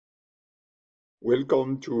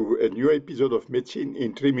Welcome to a new episode of Medicine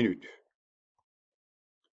in 3 minutes.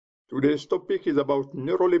 Today's topic is about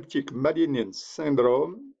Neuroleptic Malignant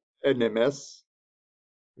syndrome, NMS,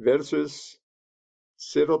 versus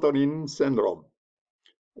Serotonin syndrome.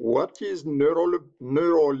 What is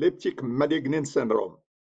Neuroleptic Malignant syndrome?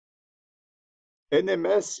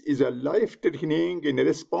 NMS is a life-threatening in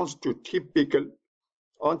response to typical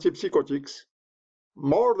antipsychotics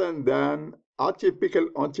more than atypical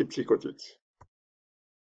antipsychotics.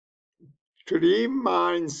 Three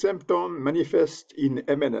main symptoms manifest in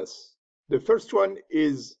MNS. The first one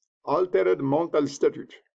is altered mental status.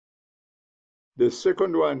 The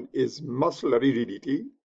second one is muscle rigidity.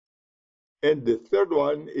 And the third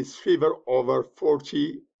one is fever over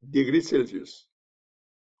 40 degrees Celsius.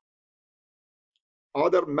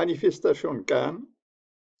 Other manifestations can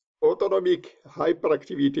autonomic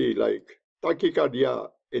hyperactivity like tachycardia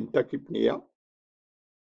and tachypnea,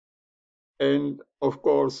 and of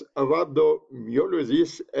course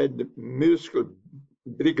rhabdomyolysis and muscle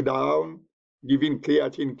breakdown giving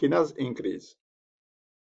creatine kinase increase.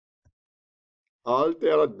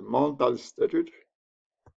 Altered mental status.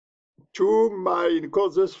 Two main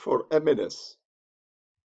causes for MNS.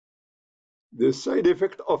 The side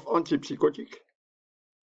effect of antipsychotic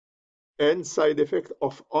and side effect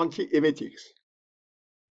of antiemetics.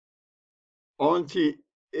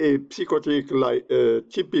 Antipsychotic like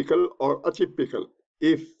typical or atypical.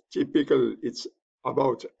 If typical, it's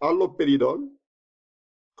about haloperidol,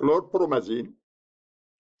 chlorpromazine,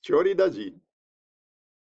 thioridazine.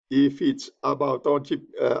 If it's about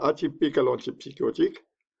atypical antipsychotic,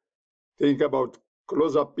 think about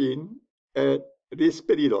clozapine and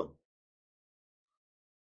risperidone.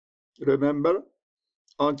 Remember,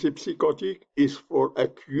 antipsychotic is for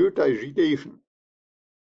acute agitation.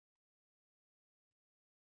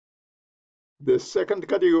 The second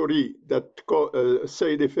category that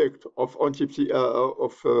side effect of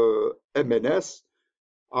MNS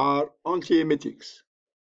are antiemetics.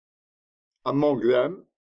 Among them,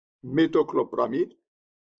 metoclopramide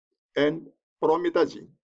and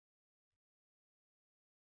promethazine.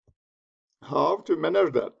 How to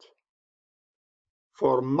manage that?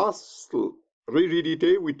 For muscle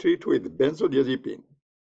rigidity, we treat with benzodiazepine.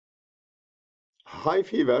 High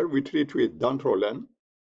fever, we treat with dantrolene.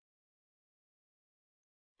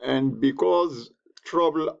 And because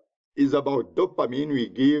trouble is about dopamine, we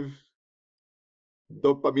give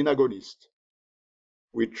dopamine agonist,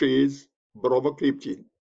 which is bromocriptine.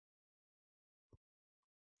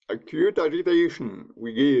 Acute agitation,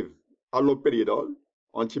 we give haloperidol,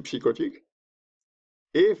 antipsychotic.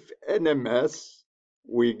 If NMS,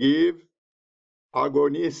 we give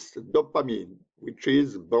agonist dopamine, which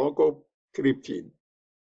is bromocriptine.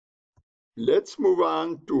 Let's move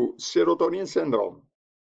on to serotonin syndrome.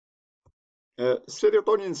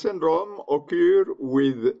 Serotonin syndrome occurs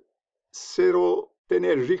with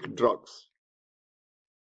serotonergic drugs.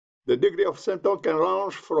 The degree of symptom can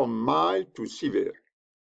range from mild to severe.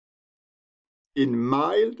 In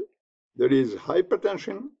mild, there is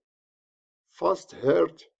hypertension, fast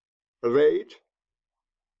heart rate,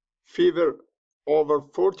 fever over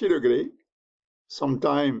 40 degrees,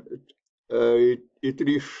 sometimes it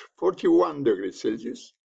reaches 41 degrees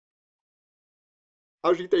Celsius,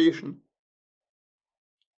 agitation,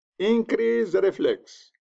 increased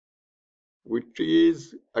reflex, which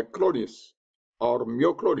is a clonus or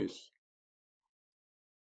myoclonus,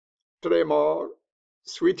 tremor,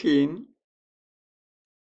 sweating,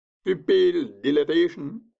 pupil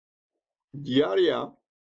dilatation, diarrhea.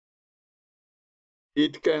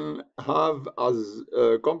 It can have as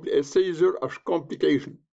a seizure as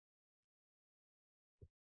complication.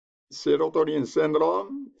 Serotonin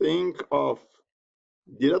syndrome, think of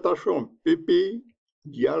dilatation, pupil,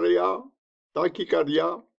 diarrhea,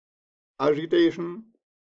 tachycardia, agitation,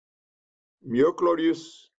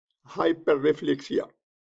 myoclonus, hyperreflexia.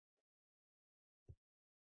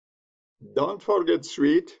 Don't forget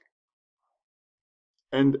sweat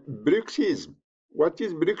and bruxism. What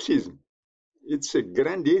is bruxism? It's a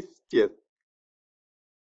grandith teeth.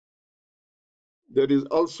 There is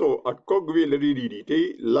also a cogwheel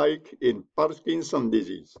rigidity like in Parkinson's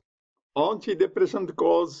disease. Antidepressant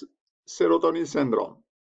cause serotonin syndrome,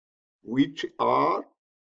 which are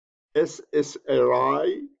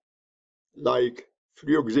SSRI like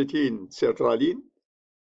fluoxetine, sertraline,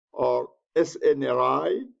 or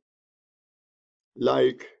SNRI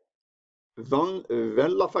like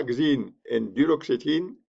venlafaxine and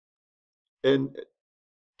duloxetine, and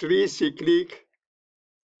tricyclic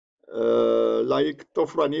like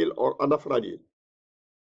tofranil or anafranil.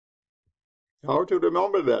 How to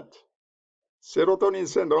remember that? Serotonin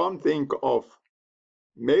syndrome, think of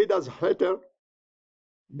made as heather,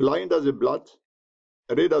 blind as a blood,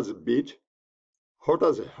 red as a beet, hot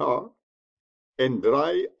as a hair, and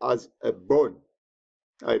dry as a bone.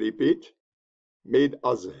 I repeat, made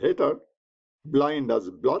as heather, blind as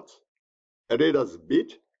blood, red as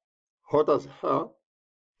beet, hot as hair,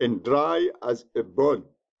 and dry as a bone.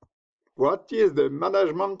 What is the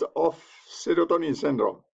management of serotonin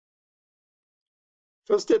syndrome?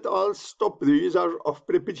 First of all, stop the usage of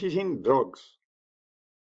precipitating drugs.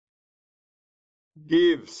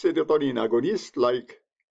 Give serotonin agonists like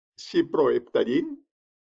Cyproheptadine,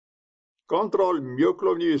 control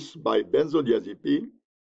myoclonus by benzodiazepine,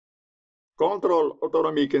 control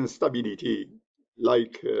autonomic instability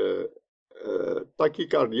like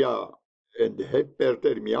tachycardia and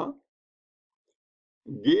hyperthermia,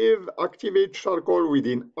 give activate charcoal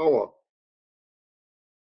within hour,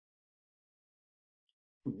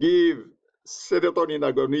 give serotonin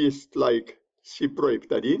agonists like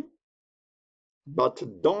cyproheptadine, but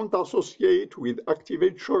don't associate with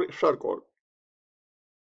activate charcoal.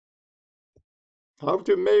 How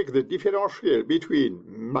to make the differential between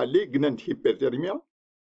malignant hyperthermia,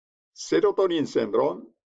 serotonin syndrome,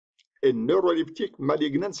 and neuroleptic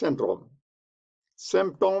malignant syndrome.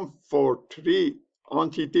 Symptoms for three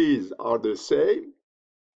entities are the same: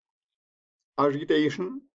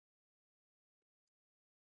 agitation,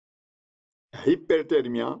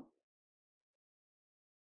 hyperthermia,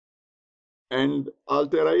 and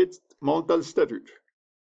altered mental state.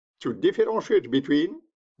 To differentiate between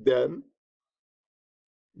them,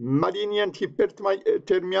 malignant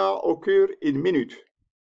hyperthermia occurs in minutes,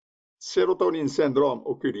 serotonin syndrome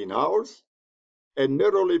occurs in hours, and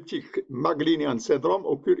neuroleptic malignant syndrome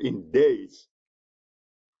occurs in days.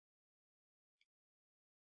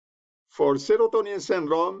 For serotonin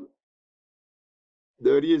syndrome,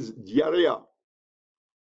 there is diarrhea.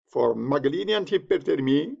 For malignant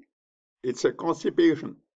hyperthermia, it's a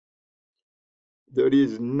constipation. There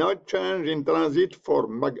is no change in transit for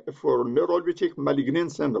neuroleptic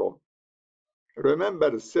malignant syndrome.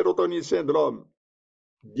 Remember, serotonin syndrome,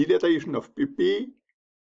 dilatation of pupil,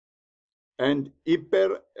 and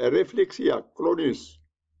hyperreflexia clonus.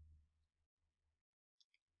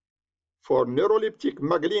 For neuroleptic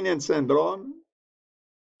malignant syndrome,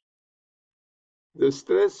 the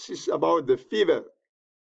stress is about the fever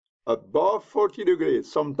above 40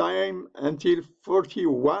 degrees, sometimes until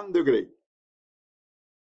 41 degrees.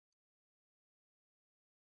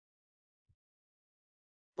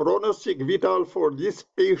 Prognostic vital for this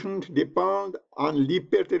patient depend on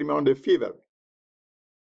hyperthermia and the fever.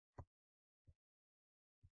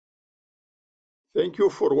 Thank you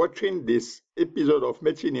for watching this episode of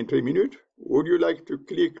Medicine in 3 minutes. Would you like to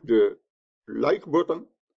click the like button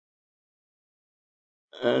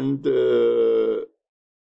and to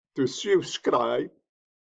subscribe?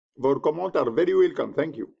 Your comments are very welcome.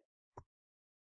 Thank you.